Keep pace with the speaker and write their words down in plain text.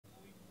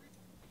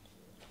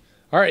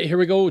All right, here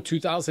we go.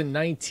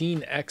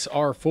 2019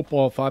 XR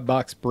Football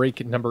 5-box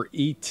break number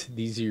 8.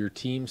 These are your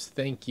teams.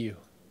 Thank you,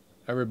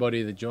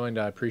 everybody that joined.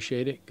 I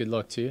appreciate it. Good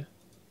luck to you.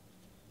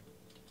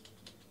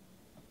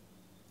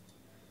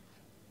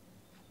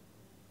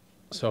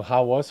 So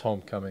how was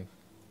homecoming,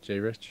 Jay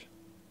Rich?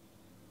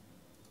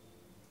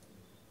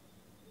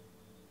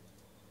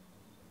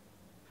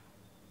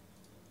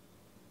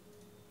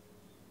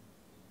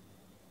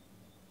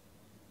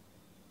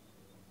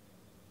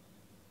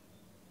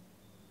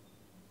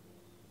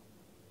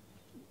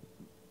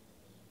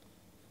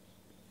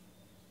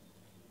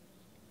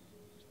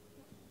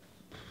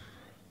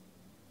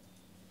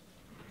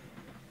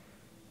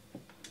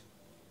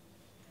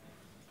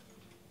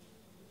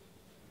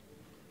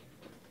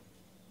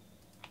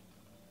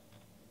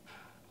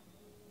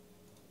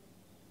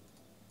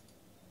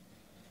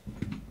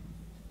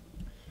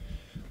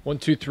 One,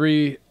 two,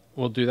 three.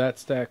 We'll do that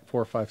stack.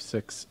 4, 5,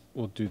 6.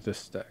 We'll do this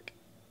stack.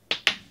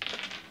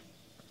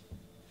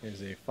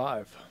 Here's a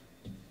 5.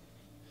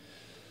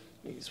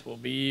 These will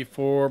be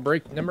for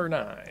break number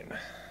 9.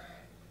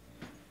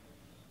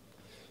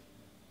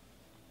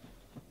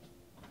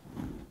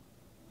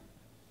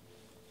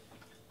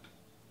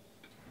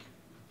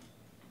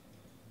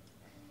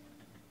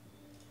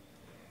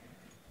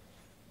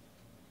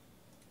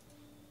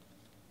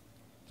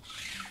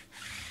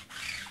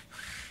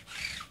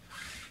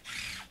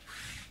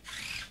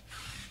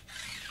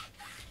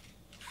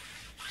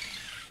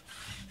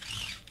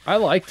 I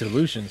liked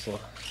Illusions.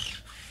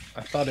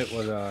 I thought it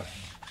would, I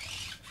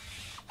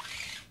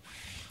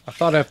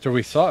thought after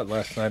we saw it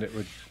last night it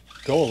would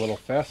go a little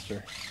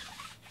faster.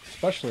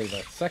 Especially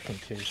that second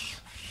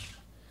case.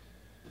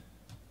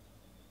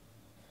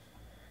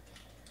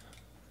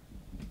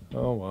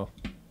 Oh well.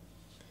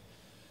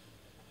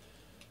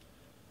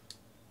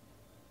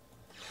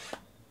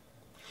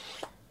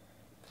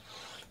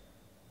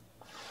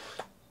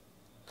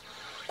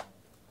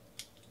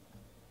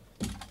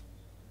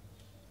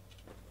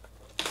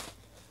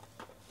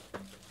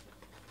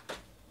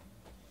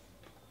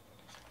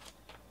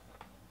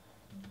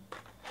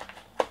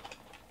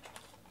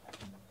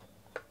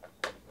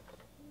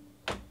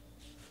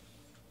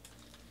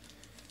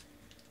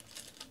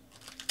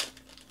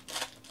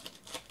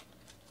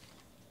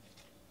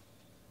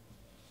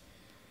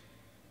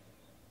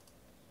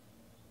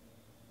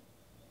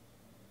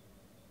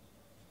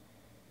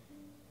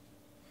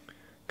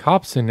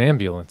 Cops and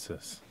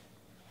ambulances.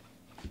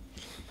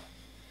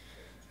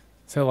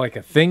 Is that like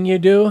a thing you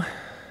do?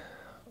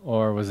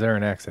 Or was there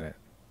an accident?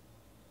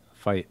 A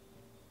fight?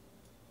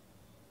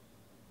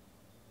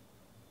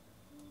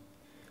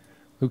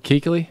 Luke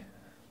Kuechly?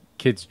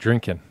 Kids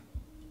drinking.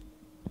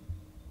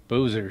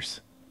 Boozers.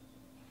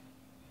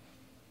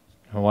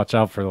 Watch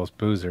out for those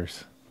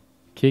boozers.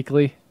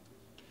 Kuechly.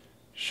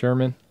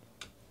 Sherman.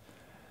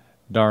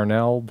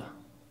 Darnell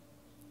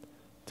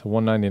to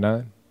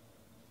 199.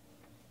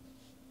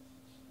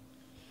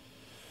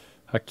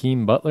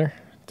 Hakeem Butler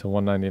to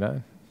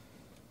 199.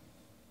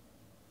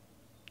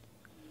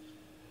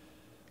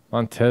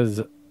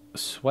 Montez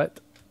Sweat.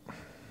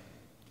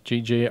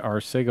 J.J.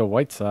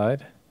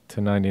 Arcega-Whiteside to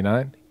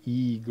 99.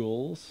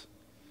 Eagles.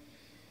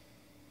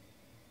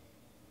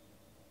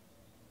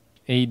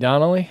 A.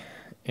 Donnelly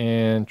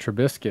and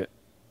Trubisky.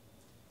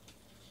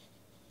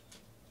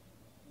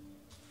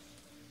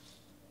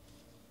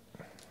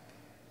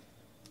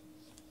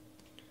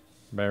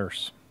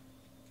 Bears.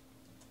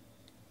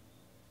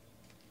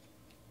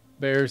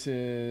 Bears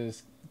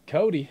is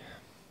Cody.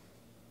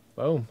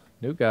 Boom.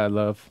 New guy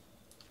love.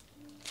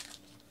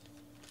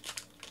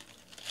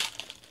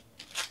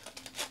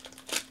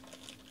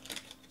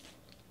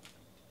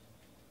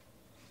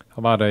 How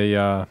about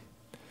a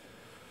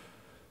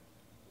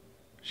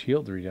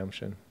Shield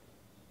redemption?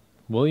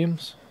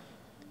 Williams.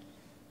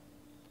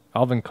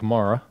 Alvin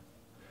Kamara.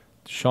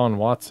 Deshaun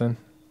Watson.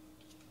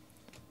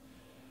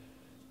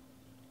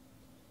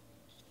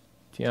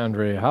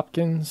 DeAndre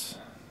Hopkins.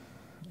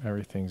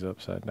 Everything's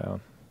upside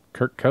down.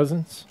 Kirk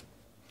Cousins.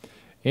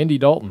 Andy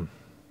Dalton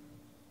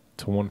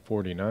to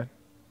 149.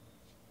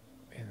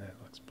 Man, that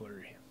looks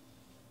blurry.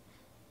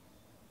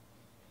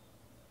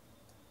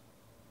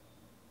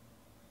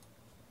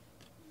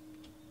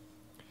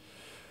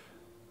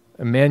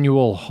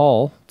 Emmanuel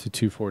Hall to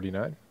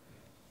 249.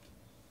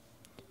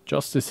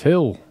 Justice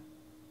Hill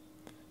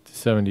to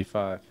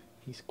 75.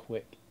 He's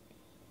quick.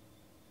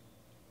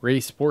 Ray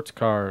Sports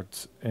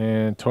Cards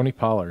and Tony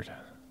Pollard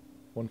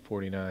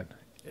 149.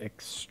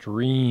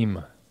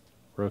 Extreme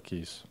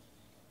rookies.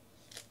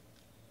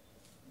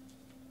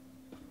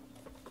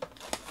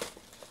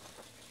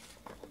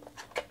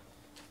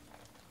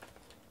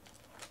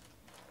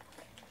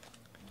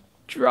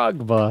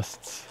 Drug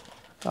busts.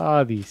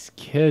 Ah, these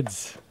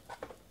kids.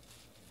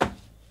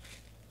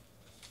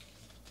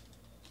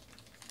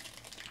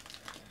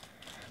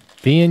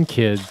 Being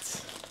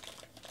kids.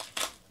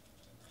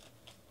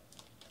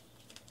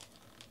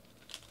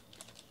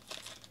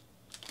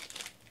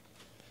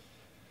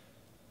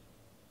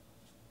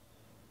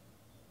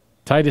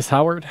 Titus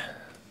Howard.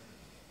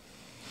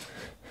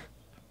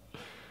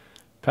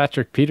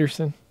 Patrick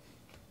Peterson.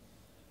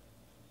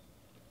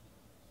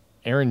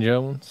 Aaron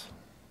Jones,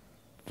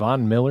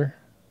 Von Miller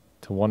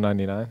to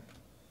 199.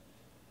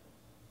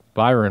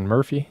 Byron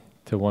Murphy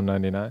to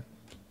 199.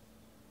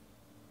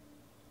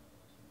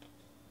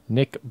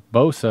 Nick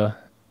Bosa,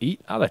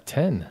 8 out of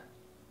 10.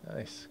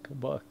 Nice.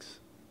 Good bucks.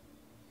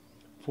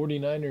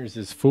 49ers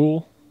is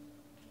full.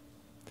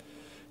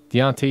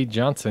 Deontay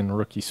Johnson,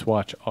 rookie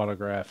swatch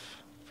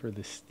autograph for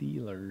the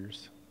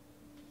Steelers.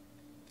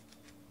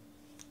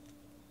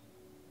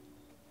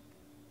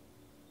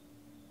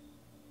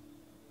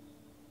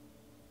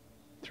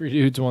 Three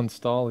dudes, one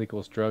stall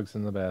equals drugs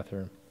in the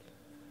bathroom.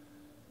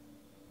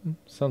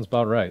 Sounds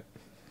about right.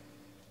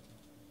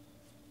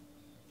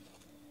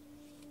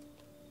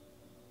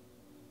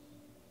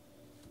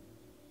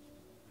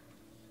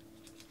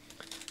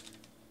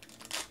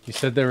 You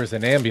said there was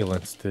an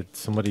ambulance. Did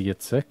somebody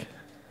get sick?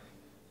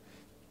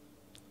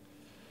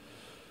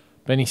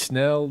 Benny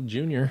Snell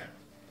Jr.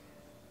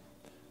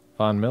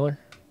 Von Miller.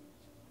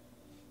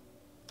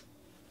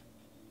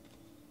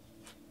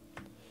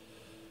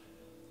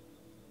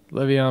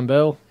 Le'Veon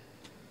Bell.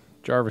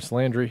 Jarvis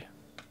Landry.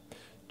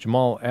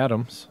 Jamal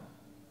Adams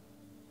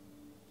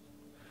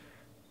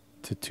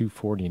to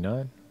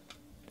 249.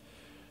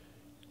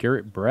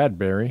 Garrett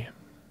Bradbury,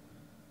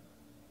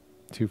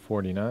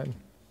 249.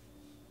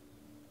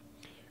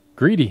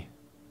 Greedy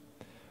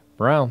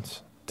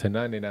Browns to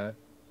 99.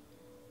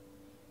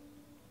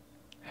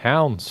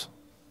 Hounds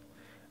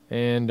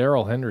and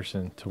Darrell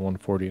Henderson to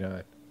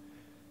 149.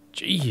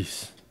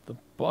 Jeez, the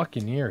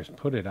Buccaneers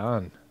put it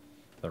on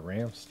the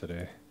Rams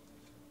today.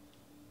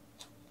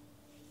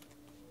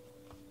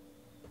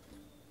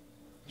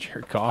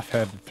 Jared Goff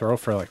had to throw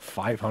for like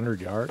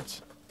 500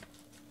 yards.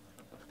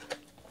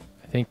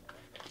 I think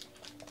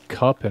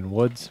Kupp and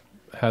Woods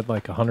had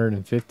like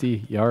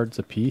 150 yards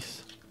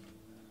apiece.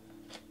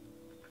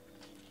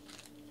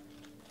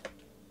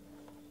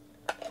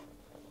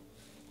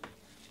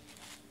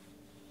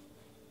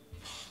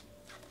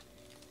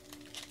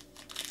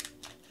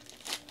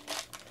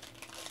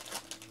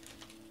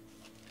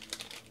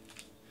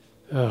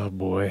 Oh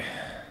boy.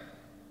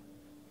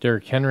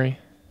 Derrick Henry.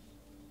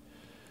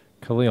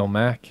 Khalil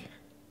Mack.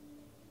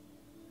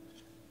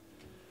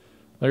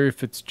 Larry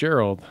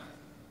Fitzgerald,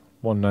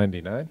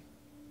 199.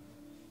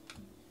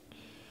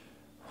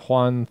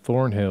 Juan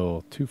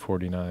Thornhill,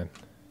 249.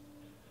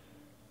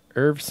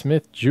 Irv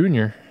Smith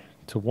Jr.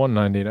 to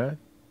 199.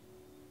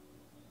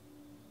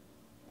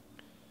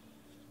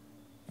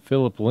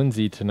 Philip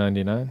Lindsay to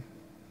 99.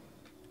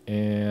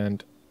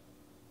 And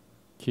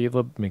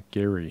Caleb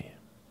McGarry.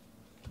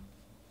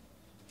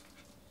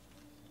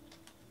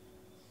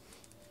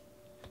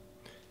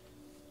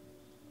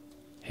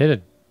 Hit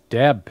a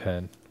dab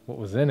pen. What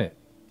was in it?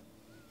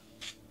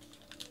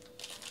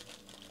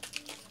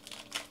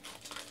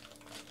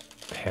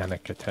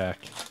 Panic attack.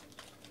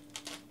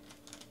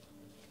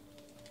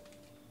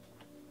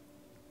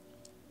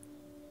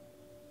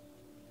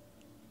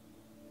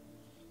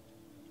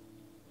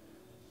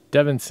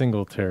 Devin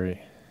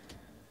Singletary.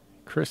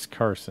 Chris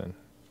Carson.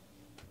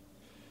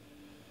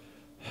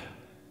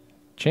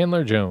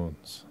 Chandler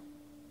Jones.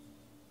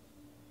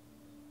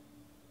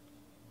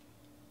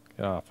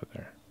 Get off of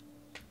there.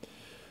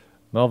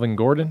 Melvin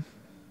Gordon.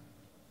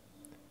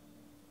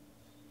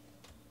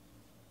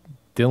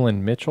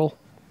 Dylan Mitchell.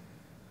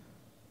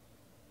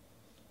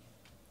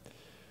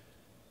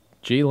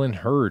 Jalen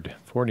Hurd,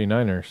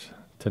 49ers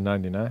to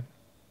 99.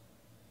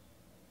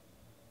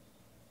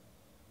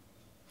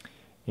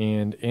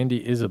 And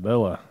Andy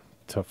Isabella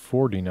to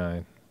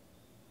 49.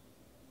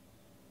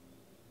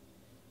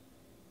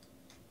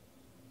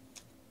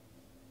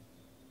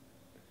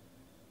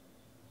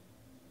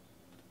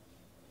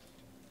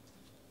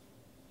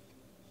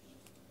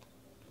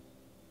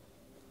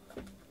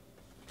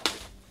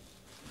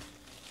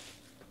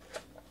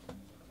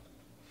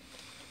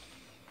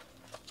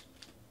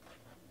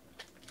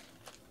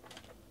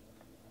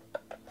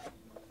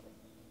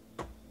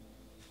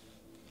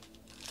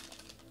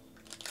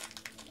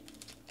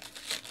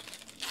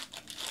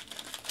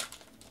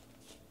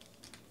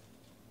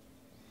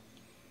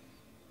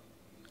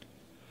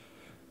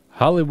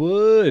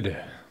 Hollywood.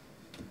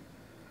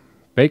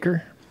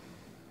 Baker.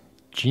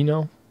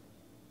 Gino.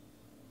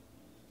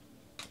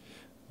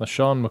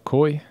 LaShawn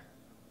McCoy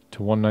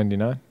to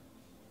 199.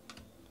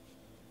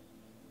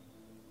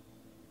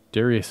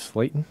 Darius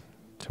Slayton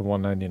to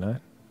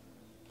 199.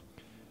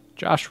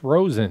 Josh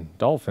Rosen,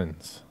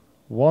 Dolphins.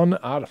 1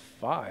 out of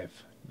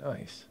 5.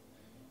 Nice.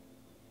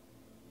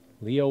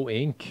 Leo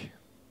Inc.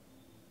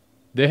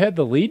 They had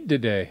the lead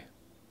today.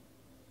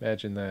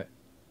 Imagine that.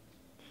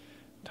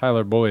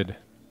 Tyler Boyd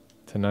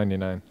to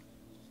 99.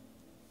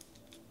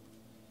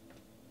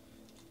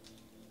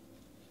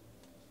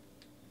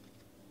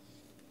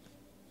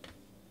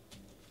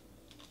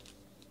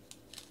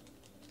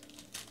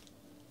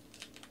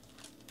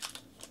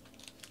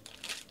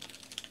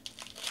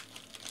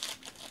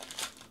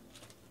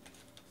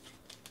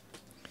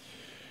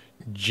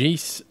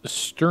 Jace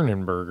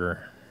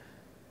Sternenberger.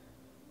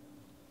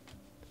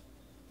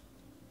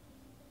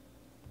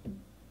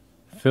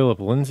 Philip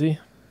Lindsay.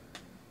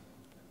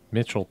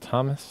 Mitchell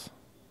Thomas.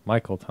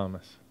 Michael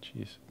Thomas.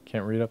 Jeez,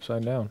 can't read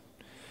upside down.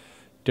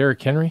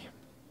 Derrick Henry,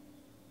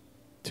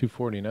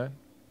 249.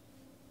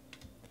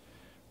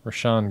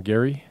 Rashawn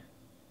Gary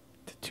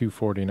to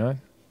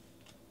 249.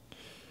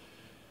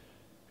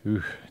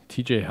 Ooh,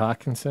 TJ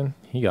Hawkinson,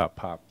 he got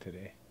popped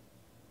today.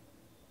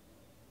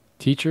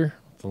 Teacher,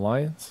 the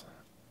Lions.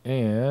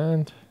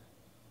 And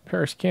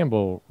Paris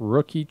Campbell,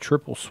 rookie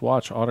triple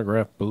swatch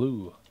autograph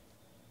blue.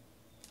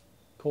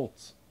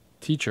 Colts.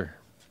 Teacher.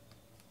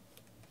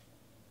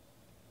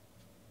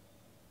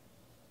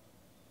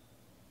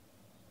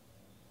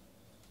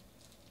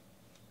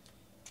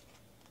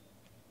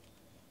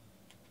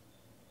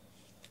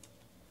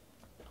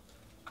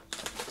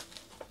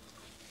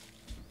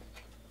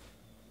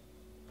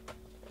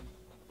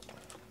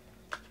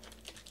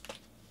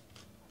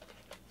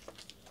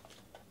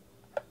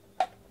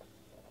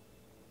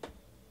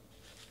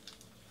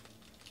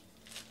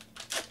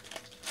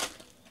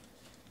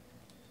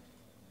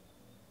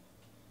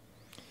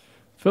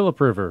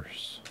 Phillip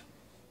Rivers,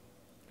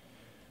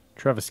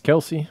 Travis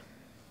Kelce,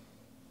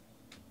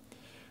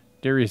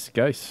 Darius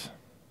Geis,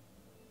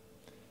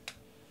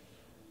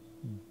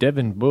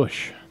 Devin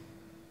Bush,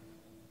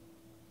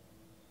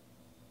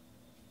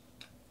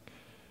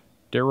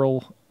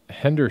 Darrell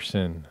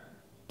Henderson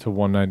to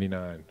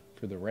 199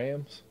 for the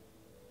Rams,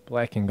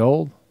 black and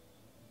gold.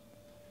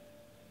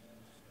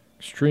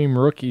 Extreme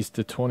rookies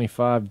to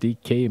 25,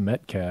 DK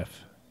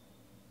Metcalf,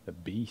 the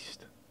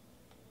beast.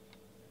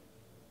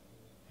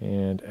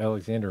 And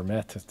Alexander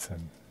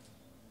Mattison.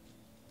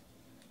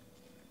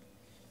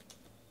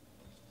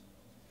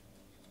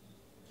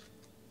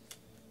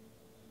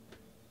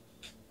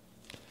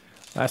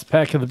 Last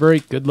pack of the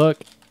break. Good luck.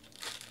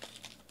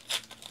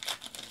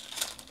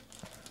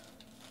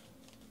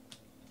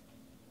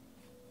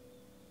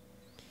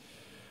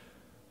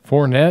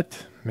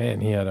 Fournette.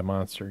 Man, he had a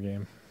monster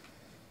game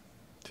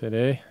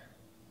today.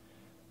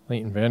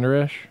 Leighton Vander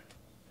Esch.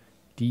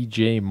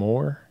 DJ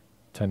Moore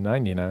to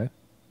 99.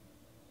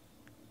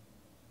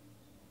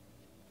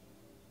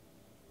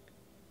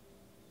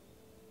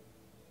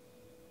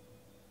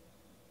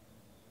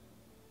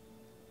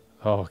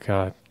 Oh,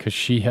 God, because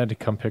she had to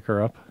come pick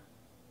her up.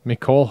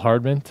 Mecole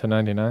Hardman to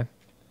 99.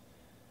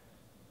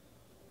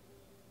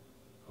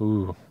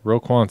 Ooh,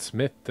 Roquan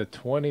Smith to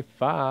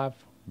 25.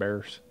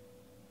 Bears.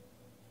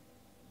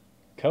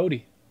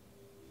 Cody.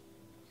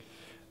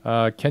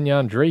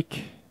 Kenyon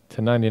Drake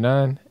to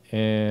 99.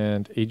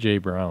 And A.J.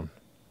 Brown.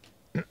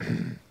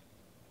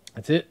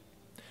 That's it.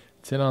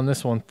 That's it on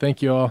this one.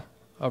 Thank you all.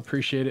 I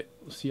appreciate it.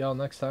 We'll see y'all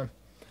next time.